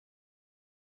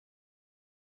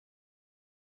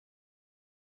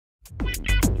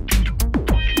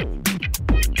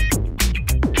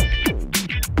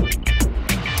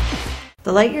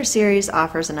The Light Year series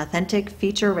offers an authentic,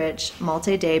 feature-rich,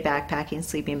 multi-day backpacking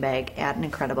sleeping bag at an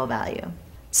incredible value.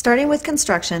 Starting with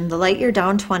construction, the Light Year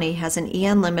Down 20 has an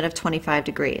EN limit of 25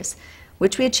 degrees,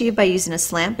 which we achieve by using a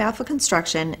slant baffle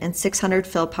construction and 600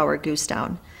 fill power goose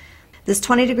down. This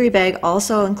 20-degree bag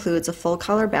also includes a full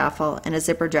collar baffle and a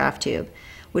zipper draft tube,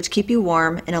 which keep you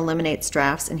warm and eliminates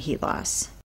drafts and heat loss.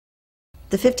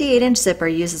 The 58-inch zipper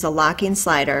uses a locking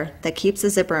slider that keeps the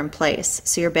zipper in place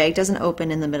so your bag doesn't open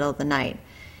in the middle of the night.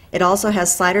 It also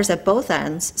has sliders at both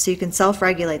ends so you can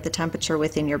self-regulate the temperature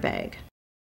within your bag.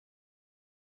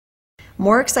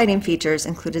 More exciting features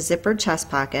include a zippered chest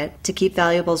pocket to keep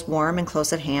valuables warm and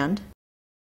close at hand,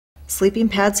 sleeping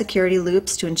pad security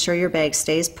loops to ensure your bag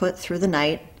stays put through the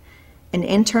night, and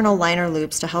internal liner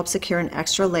loops to help secure an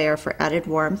extra layer for added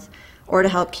warmth or to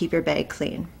help keep your bag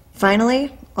clean.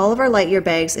 Finally, all of our Light Year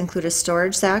bags include a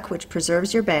storage sack which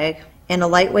preserves your bag and a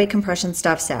lightweight compression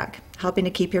stuff sack, helping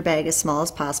to keep your bag as small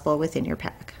as possible within your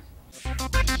pack.